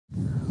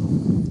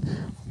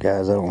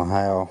Guys, I don't know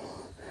how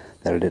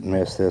that I didn't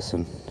miss this,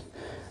 and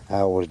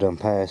I was done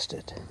past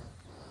it.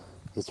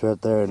 It's right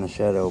there in the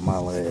shadow of my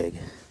leg.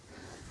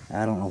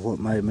 I don't know what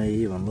made me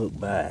even look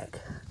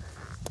back.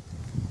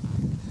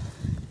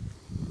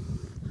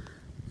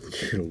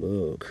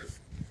 Look.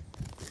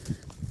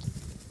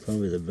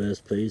 Probably the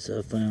best piece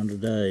I found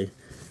today,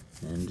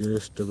 and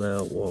just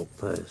about walked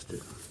past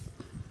it.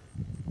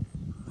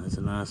 That's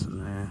a nice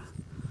one there.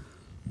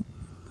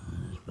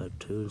 It's about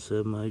 2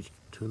 7/8,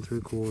 2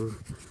 3/4.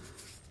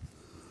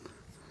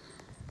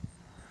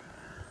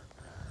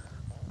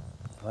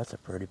 Oh, that's a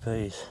pretty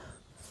piece.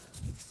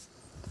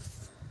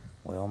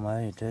 Well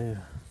made too.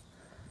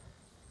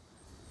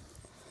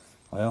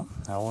 Well,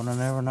 I wouldn't have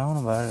never known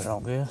about it, I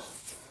don't guess.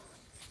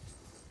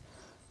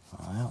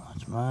 Well,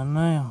 it's mine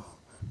now.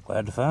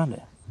 Glad to find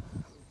it.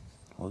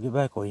 We'll get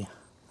back with you.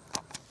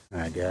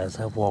 Alright guys,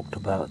 I've walked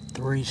about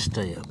 3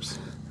 steps.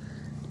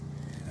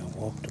 And I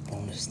walked up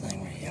on this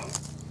thing right here.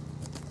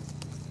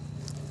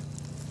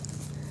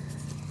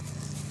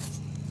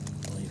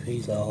 I believe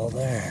he's all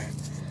there.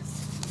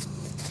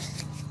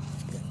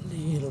 Got a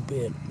little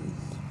bit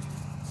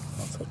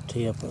off a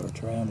tip or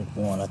it's rounded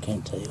one, I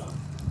can't tell.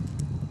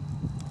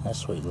 That's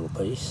a sweet little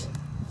piece.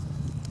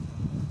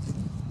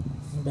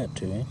 About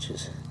 2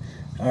 inches.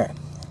 Alright,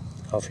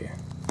 off here.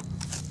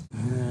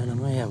 Alright, I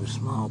may have a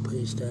small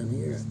piece down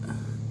here.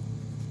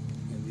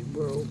 Maybe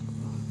broke.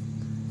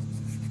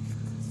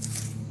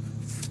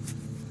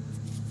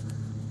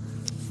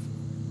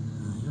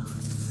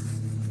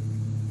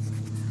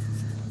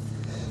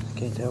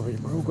 Can't tell if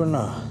it's broke or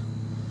not.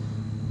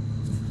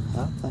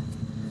 I think.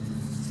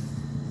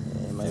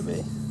 Yeah,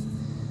 maybe.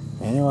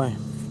 Anyway,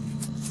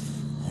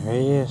 there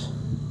he is.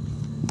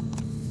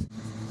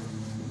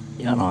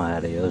 Y'all know how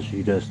it is.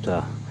 You just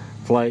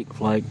flake,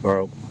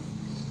 broke.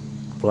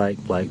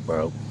 Flake,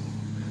 broke.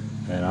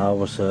 And all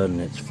of a sudden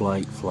it's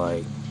flake.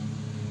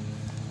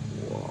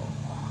 Whoa.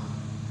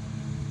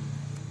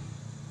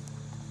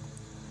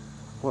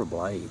 What a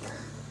blade.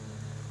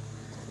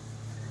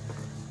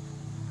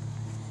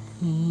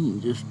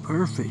 Just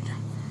perfect.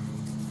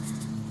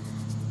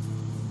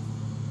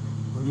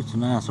 Well, it's a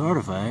nice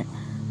artifact.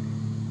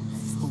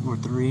 Over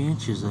 3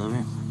 inches of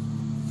it.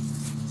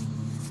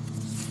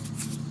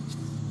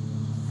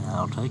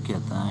 I'll take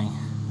that thing.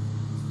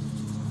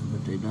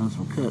 But they done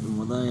some cutting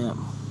with that.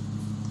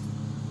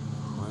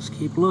 Let's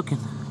keep looking.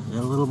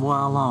 Got a little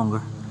while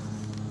longer.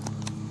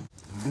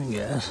 Alright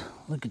guys,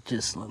 look at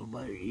this little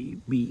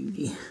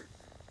beauty.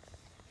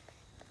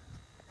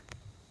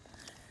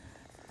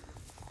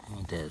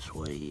 Ain't that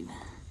sweet?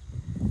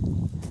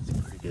 That's a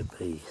pretty good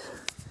piece.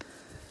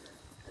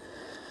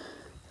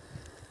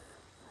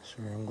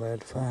 Sure, I'm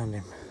glad to find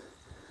him.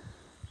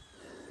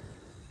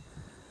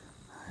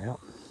 Yep.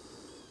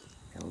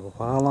 Got a little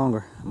while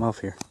longer. I'm off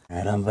here.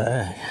 Alright, I'm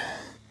back.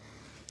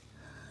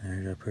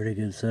 There's a pretty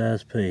good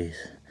sized piece.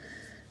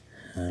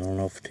 I don't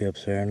know if the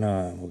tip's there or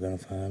not. We're gonna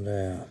find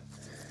out.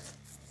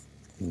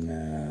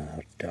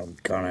 Nah,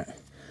 doggone it.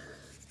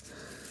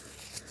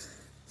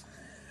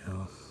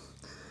 So,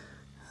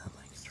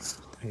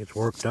 I think it's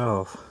worked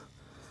off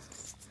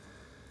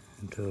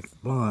into a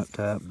blunt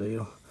type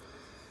deal.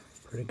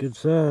 Pretty good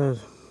size.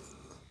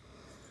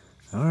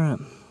 Alright,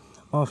 I'm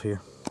off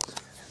here.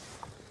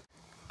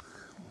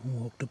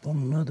 Walked up on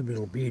another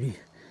little beauty.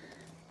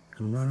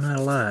 I'm running out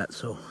of light,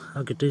 so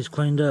I'll get these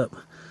cleaned up.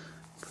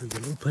 Pretty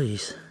good little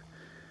piece.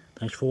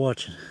 Thanks for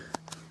watching.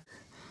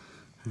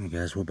 Alright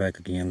guys, we're back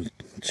again.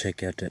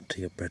 Check out that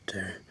tip right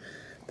there.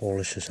 Boy,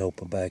 let's just hope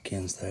the back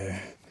end's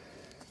there.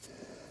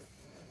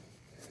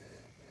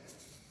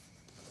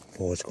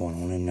 Boy, what's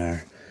going on in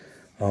there?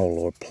 Oh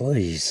Lord,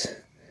 please.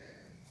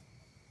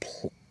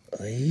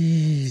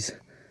 Please.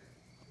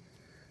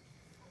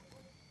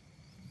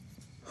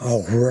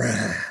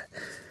 Alright.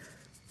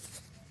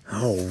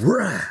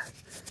 Alright.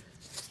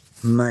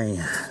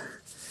 Man.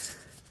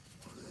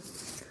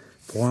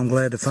 Boy, I'm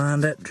glad to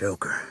find that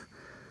joker.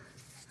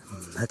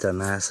 That's a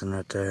nice one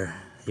right there.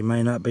 He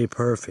may not be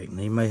perfect, and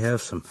he may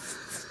have some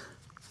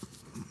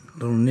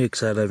little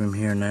nicks out of him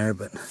here and there,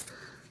 but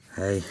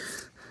hey,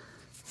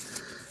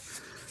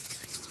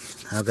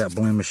 I've got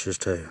blemishes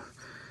too.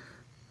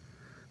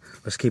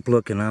 Let's keep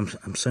looking.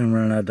 I'm soon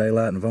running out of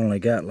daylight, and I've only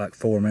got like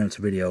 4 minutes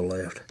of video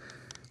left.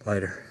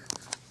 Later.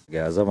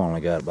 Guys, I've only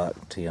got about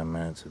 10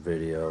 minutes of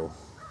video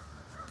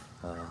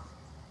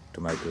to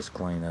make this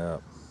clean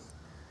up.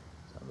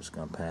 So I'm just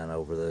gonna pan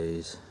over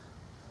these.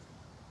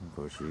 Of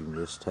course, you can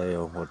just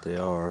tell what they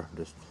are.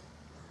 Just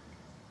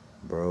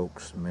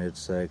brokes,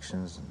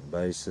 midsections, and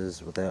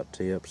bases without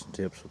tips, and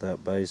tips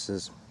without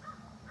bases.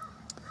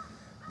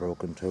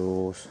 Broken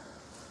tools.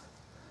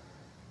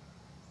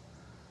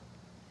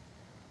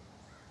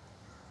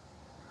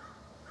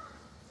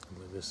 I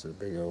believe this is a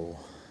big old.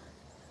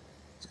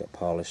 It's got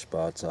polished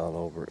spots all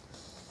over it.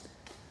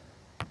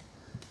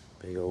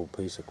 Big old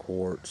piece of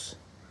quartz,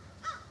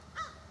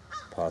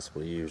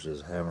 possibly used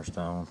as a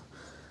hammerstone.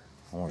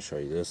 I want to show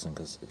you this one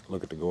because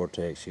look at the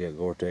Gore-Tex. You got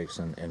Gore-Tex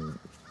in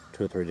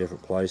 2 or 3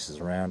 different places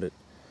around it,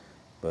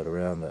 but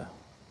around the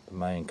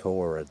main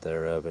core right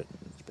there of it,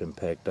 been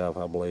pecked off.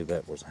 I believe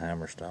that was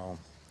hammerstone.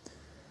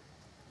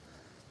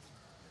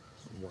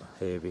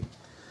 Heavy.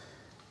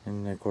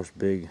 And of course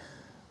big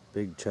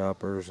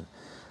choppers.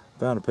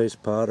 Found a piece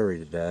of pottery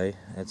today.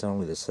 It's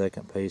only the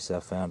second piece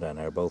I found down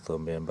there, both of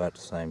them being about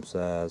the same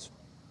size.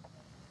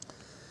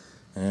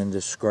 And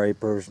just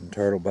scrapers and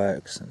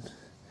turtlebacks and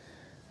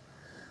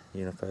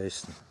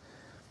uniface.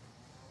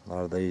 A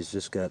lot of these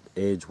just got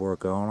edge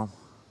work on them.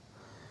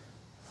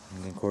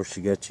 And of course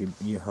you got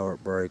your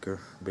heartbreaker,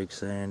 big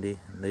sandy.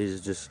 And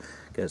these just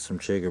got some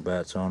chigger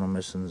bats on them.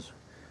 This one's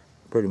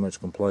pretty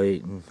much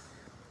complete. And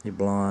your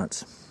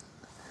blunts.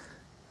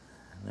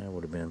 And that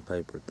would have been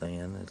paper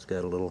thin. It's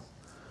got a little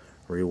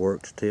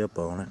reworked tip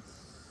on it.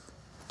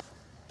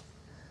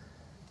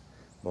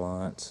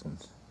 Blunts, and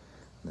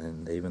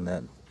then even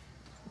that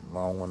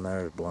long one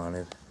there is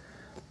blunted.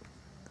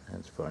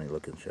 That's a funny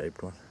looking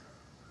shaped one.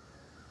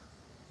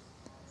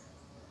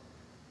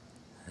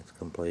 That's a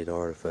complete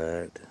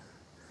artifact.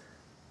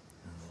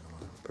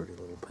 Pretty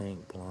little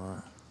pink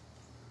blunt,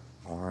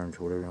 orange,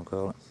 whatever you want to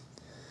call it.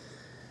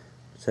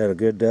 Just had a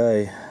good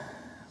day.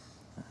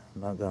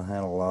 I'm not going to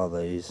handle a lot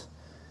of these.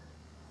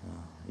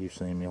 You've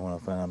seen me when I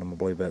found them. I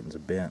believe that one's a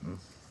Benton.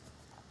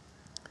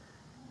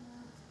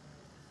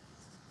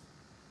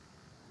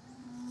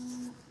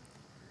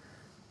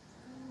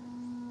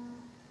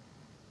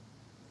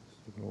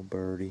 Just a little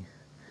birdie.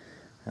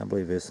 I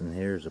believe this in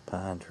here is a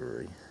pine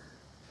tree.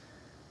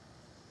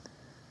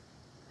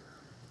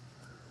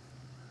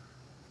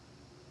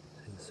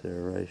 See the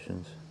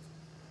serrations?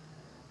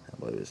 I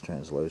believe it's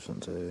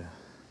translucent too.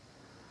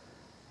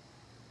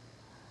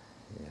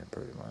 Yeah,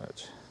 pretty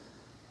much.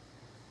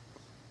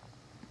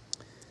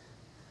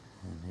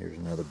 And here's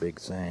another big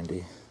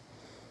sandy.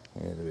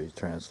 Yeah, it'll be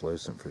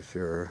translucent for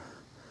sure.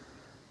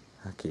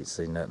 I can't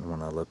see nothing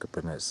when I look up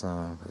in that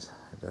sun because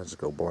it does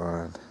go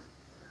blind.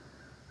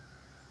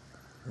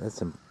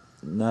 That's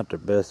not the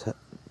best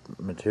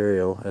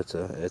material. It's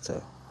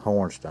a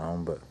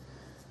hornstone, but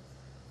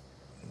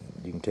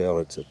you can tell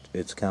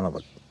it's kind of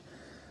a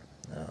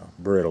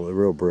brittle,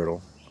 real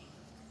brittle.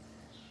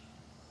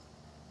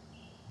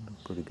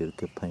 Pretty good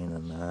patina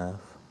knife.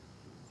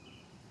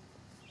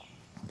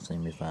 See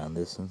me find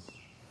this one.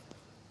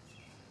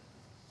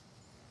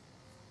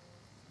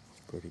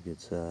 Pretty good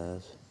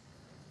size.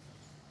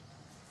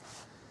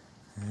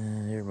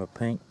 And here's my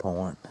pink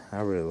point.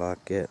 I really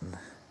like getting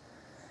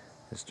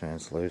it's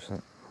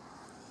translucent.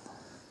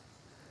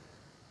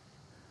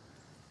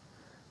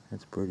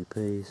 It's a pretty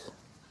piece.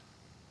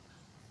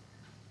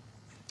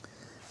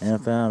 And I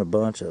found a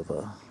bunch of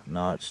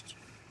notched,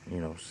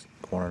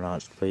 corner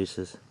notched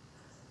pieces.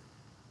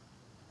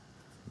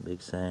 Big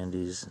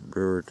sandies,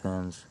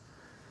 Brewertons,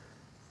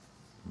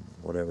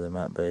 whatever they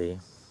might be.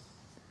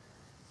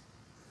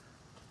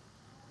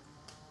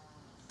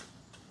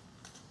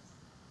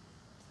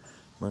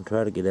 I'm going to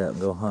try to get out and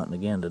go hunting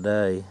again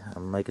today.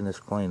 I'm making this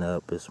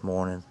cleanup this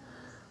morning.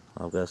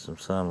 I've got some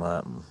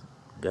sunlight and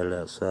got it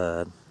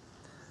outside.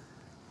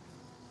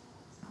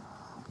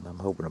 I'm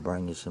hoping to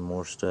bring you some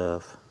more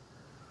stuff.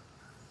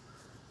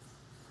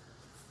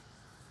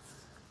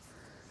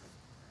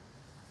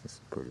 It's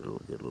a pretty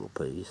good little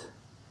piece.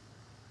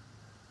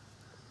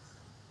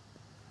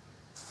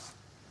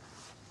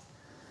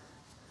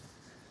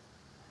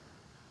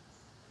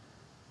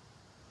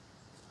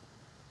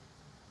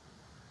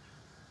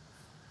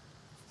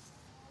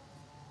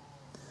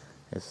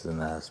 This is a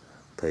nice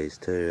piece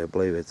too. I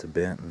believe it's a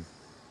Benton.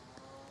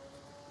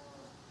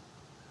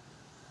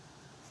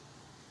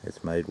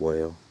 It's made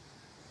well.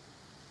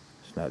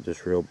 It's not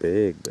just real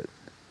big, but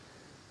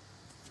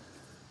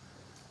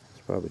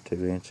it's probably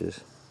 2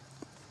 inches.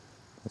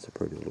 That's a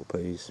pretty little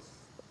piece.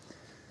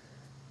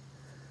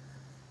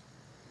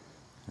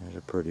 There's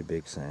a pretty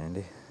big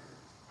sandy.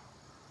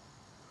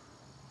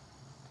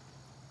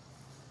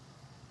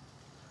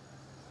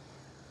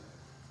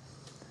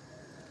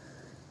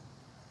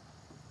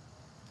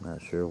 Not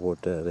sure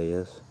what that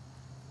is.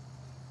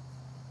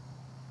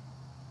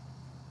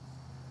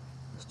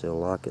 I still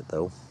like it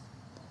though.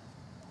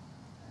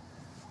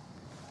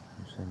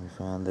 See me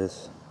find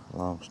this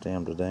long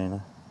stemmed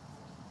Adena.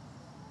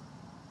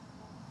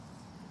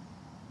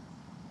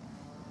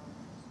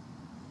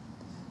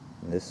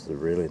 And this is a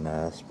really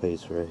nice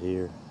piece right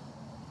here.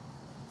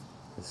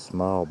 It's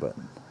small, but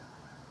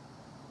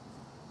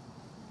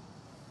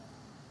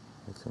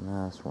it's a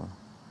nice one.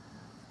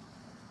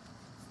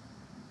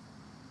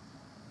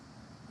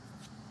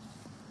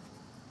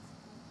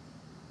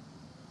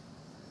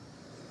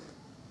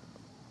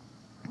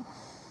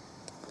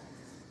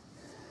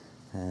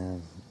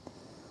 And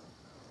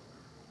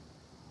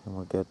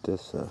we got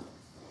this,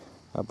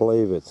 I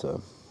believe it's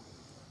I'm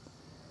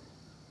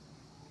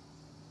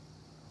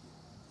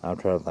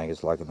trying to think,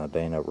 it's like an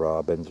Adena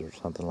Robbins or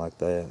something like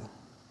that.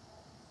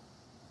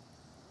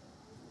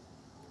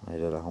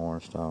 Made out of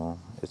hornstone.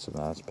 It's a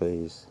nice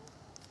piece.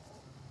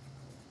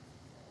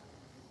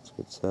 It's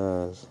good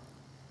size.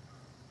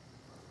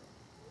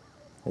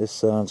 This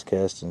sun's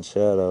casting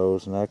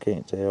shadows and I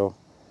can't tell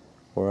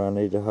where I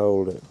need to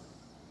hold it.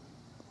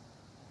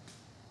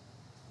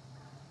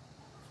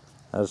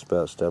 I just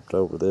about stepped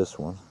over this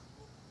one.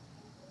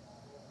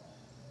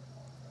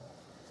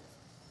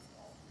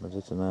 But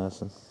it's a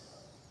nice one.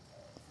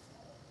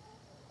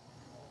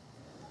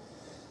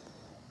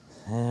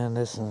 And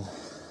this one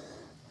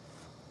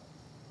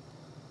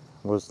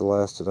was the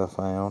last that I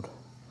found.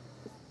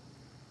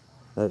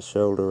 That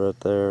shoulder right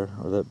there,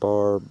 or that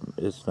barb,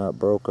 it's not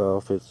broke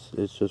off,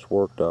 it's just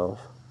worked off.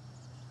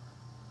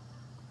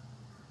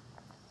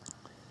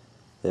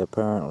 They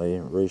apparently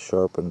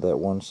resharpened that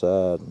one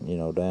side, you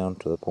know, down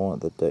to the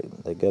point that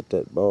they got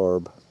that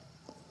barb.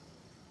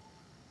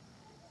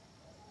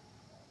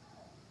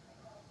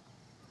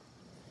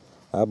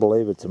 I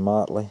believe it's a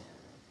motley.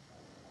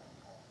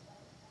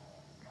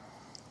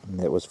 And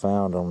it was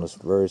found on this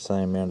very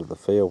same end of the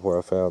field where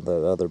I found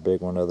that other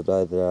big one the other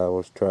day that I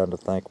was trying to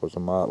think was a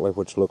motley,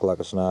 which looked like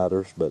a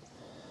Snyder's, but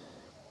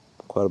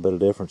quite a bit of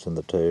difference in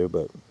the two,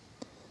 but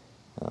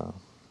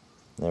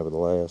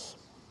nevertheless,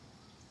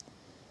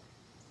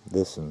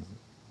 this one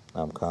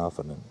I'm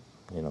confident,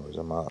 you know, is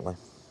a motley.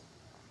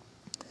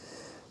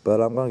 But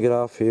I'm going to get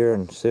off here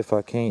and see if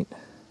I can't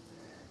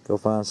go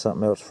find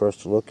something else for us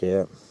to look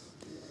at.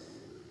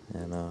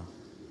 And I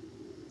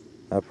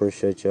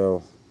appreciate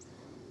y'all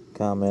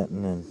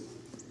commenting and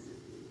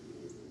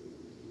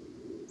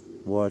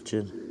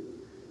watching.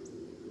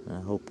 I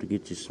hope to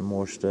get you some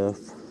more stuff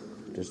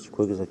just as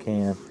quick as I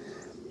can.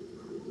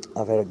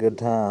 I've had a good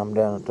time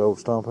down at the old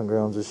stomping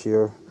grounds this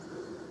year.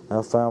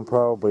 I found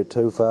probably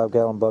 2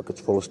 5-gallon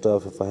buckets full of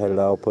stuff if I had it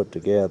all put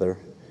together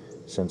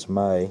since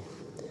May.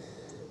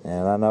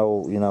 And I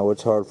know, you know,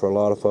 it's hard for a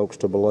lot of folks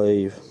to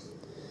believe,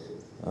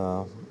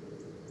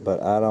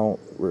 but I don't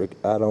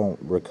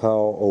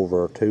recall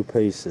over 2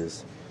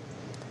 pieces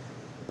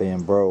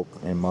being broke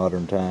in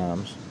modern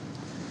times.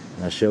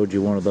 And I showed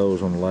you one of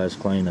those on the last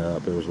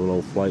cleanup. It was a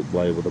little flake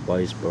blade with a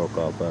base broke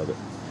off of it.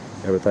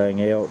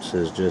 Everything else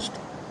is just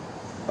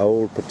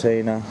old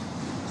patina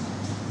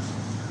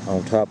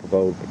on top of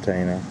old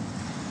patina.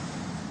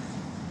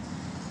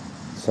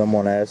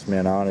 Someone asked me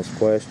an honest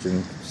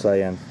question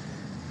saying,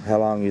 how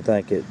long you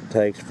think it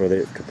takes for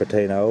it to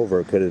patina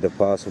over? Could it have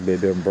possibly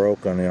been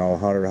broken, you know,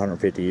 100,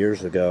 150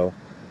 years ago?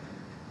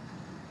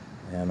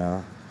 And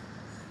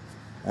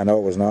I know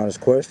it was an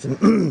honest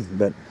question,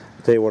 but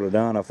I'll tell you what I've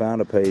done. I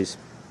found a piece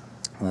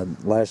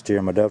last year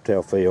in my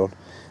dovetail field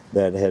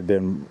that had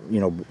been, you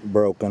know,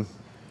 broken,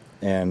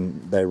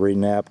 and they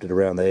re-napped it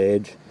around the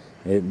edge.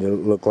 It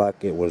looked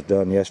like it was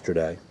done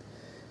yesterday.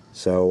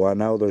 So I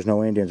know there's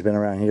no Indians been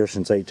around here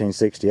since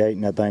 1868,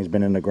 and that thing's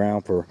been in the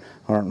ground for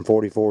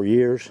 144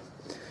 years.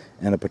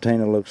 And the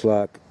patina looks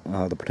like,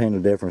 the patina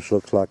difference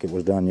looks like it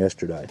was done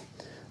yesterday.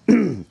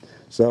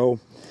 So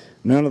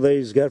none of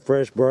these got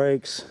fresh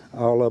breaks.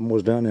 All of them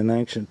was done in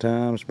ancient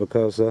times,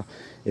 because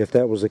if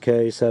that was the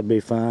case, I'd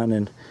be fine.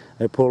 And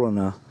they're pulling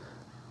a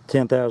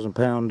 10,000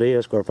 pound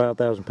disc or a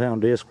 5,000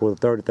 pound disc with a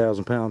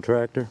 30,000 pound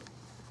tractor.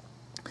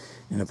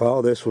 And if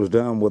all this was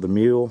done with a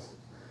mule,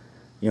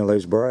 you know,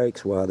 these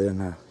brakes, why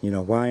then, you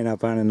know, why ain't I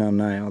finding none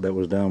now that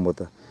was done with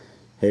the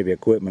heavy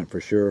equipment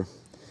for sure?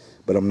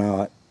 But I'm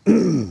not.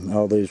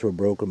 All these were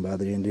broken by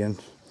the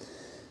Indians,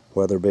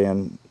 whether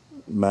being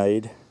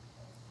made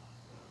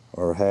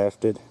or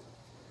hafted.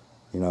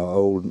 You know,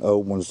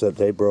 old ones that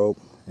they broke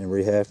and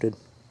rehafted.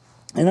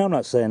 And I'm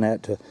not saying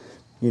that to,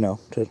 you know,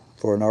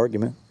 for an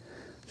argument.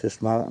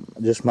 Just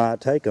my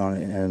take on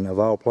it. And of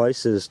all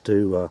places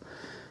to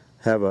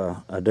have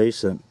a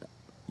decent,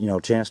 you know,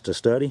 chance to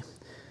study,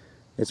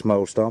 it's my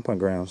old stomping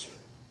grounds.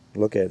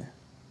 Look at it.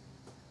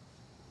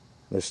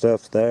 There's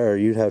stuff there.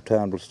 You'd have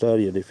time to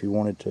study it if you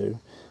wanted to.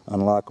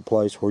 Unlike a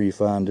place where you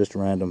find just a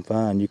random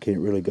find, you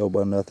can't really go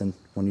by nothing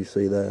when you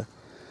see that.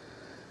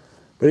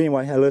 But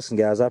anyway, hey, listen,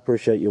 guys, I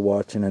appreciate you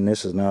watching. And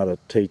this is not a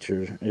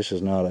teacher. This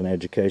is not an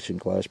education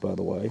class, by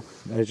the way.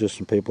 There's just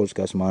some people that's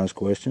got some honest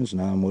questions,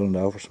 and I'm willing to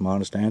offer some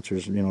honest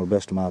answers, you know, the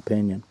best of my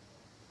opinion.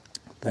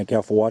 Thank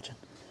y'all for watching.